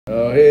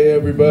Oh, hey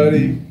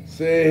everybody.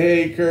 Say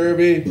hey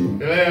Kirby.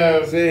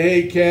 Hello. Say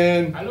hey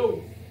Ken.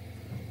 Hello.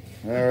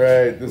 All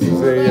right, this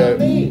is a,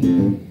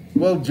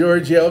 well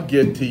Georgie, I'll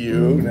get to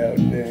you now,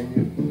 dang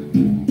it.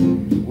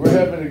 We're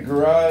having a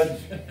garage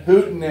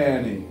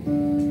hootenanny.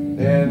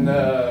 And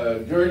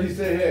Georgie,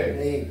 say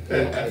hey.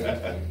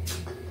 Hey.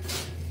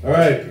 All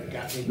right,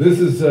 this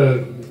is,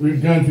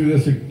 we've gone through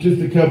this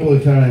just a couple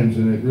of times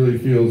and it really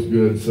feels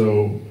good,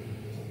 so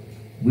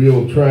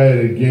we'll try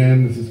it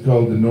again. This is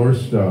called the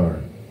North Star.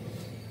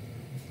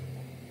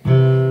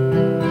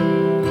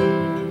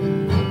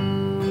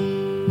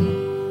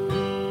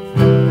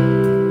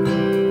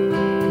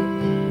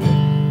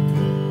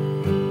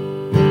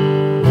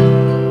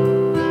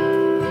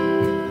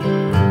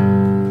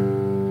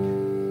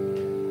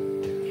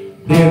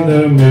 In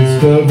the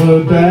midst of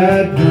a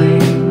bad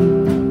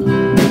dream,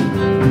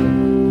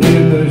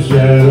 in the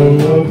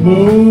shadow of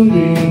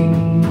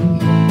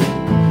moonbeams,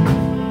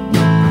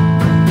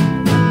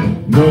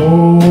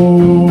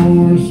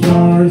 no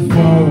stars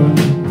falling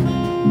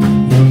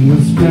from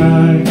the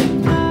sky,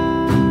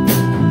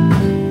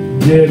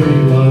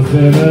 getting lost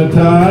in a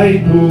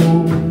tide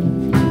pool,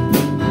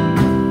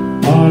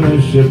 on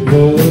a ship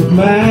full of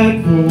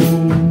mad fools.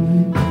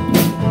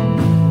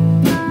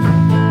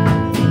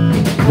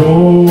 No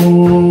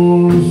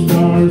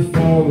stars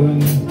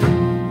falling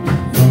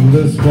from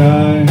the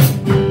sky.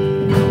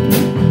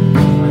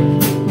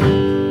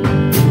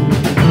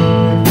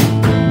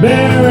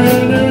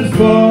 Mariners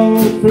fall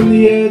from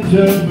the edge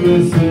of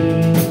the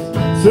seas,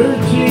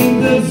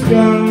 searching the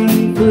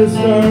sky for a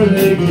star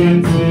they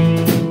can see.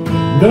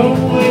 No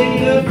way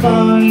to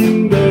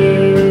find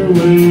their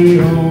way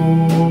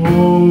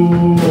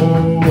home.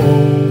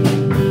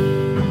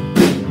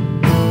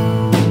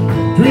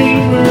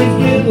 Dreamers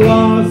get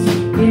lost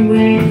in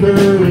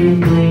recurring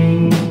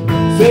dreams.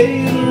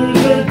 Sailors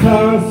are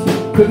tossed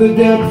to the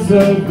depths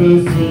of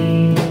the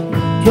sea,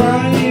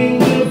 trying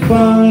to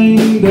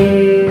find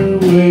their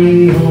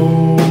way home.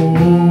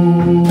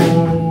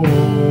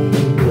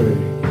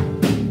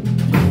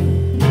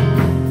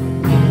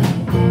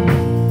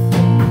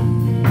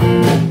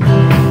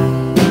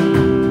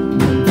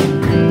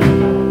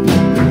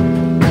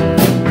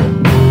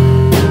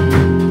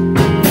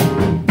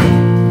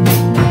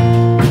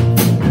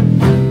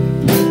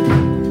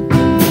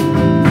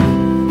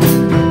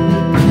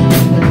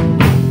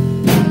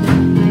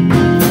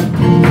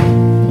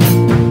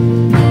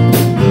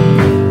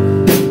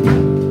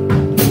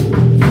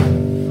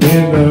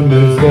 In the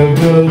midst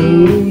of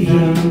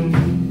illusion,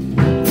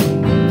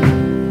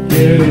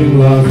 getting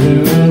lost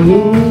in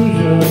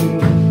illusion,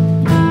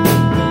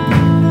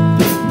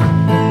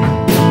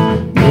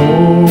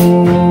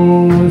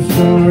 no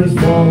stars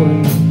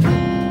falling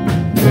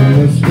from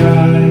the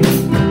sky,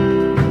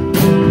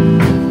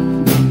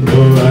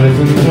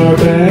 horizons are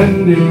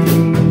bending,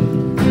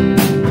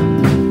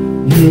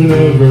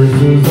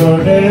 universes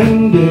are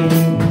ending.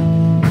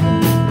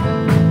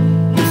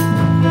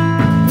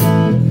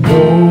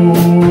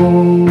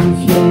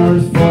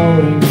 Stars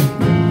falling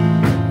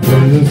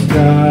from the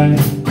sky.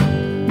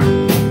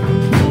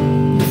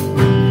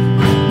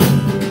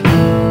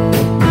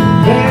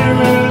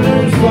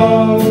 Mariners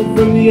fall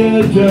from the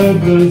edge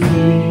of the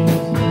seas,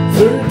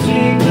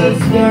 searching the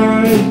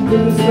sky for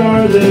the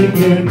star they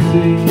can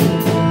see.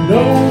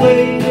 No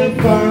way to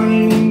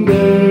find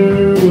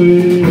their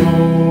way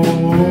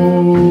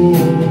home.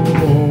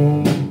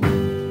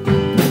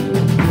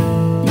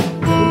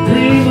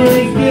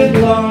 Dreamers get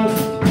lost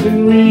in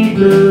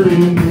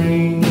recurring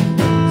dreams.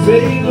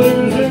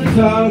 Sailors are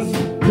tossed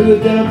to the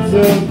depths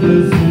of the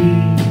sea,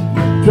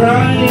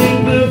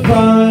 trying to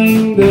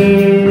find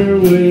their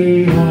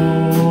way home.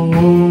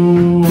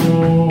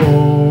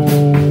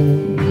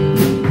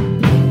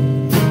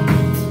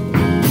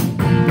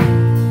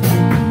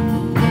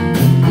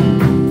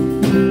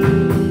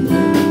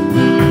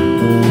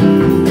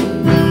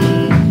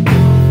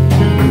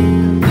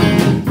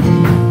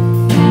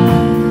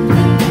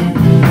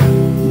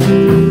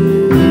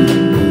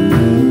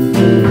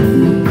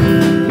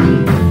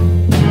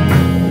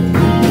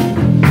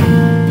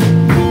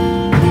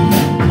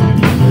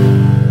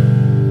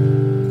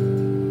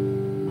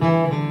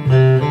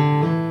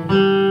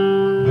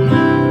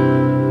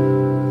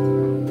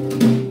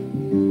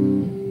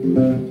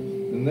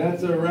 And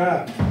that's a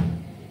wrap.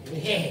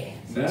 Yeah.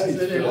 Nice,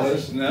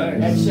 Phyllis, nice.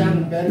 That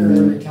sounded better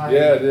every time.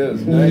 Yeah, it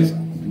is. Nice.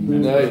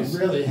 Nice. It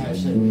really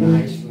has a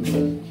nice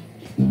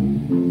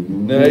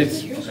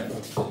Nice.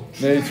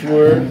 Nice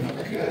work.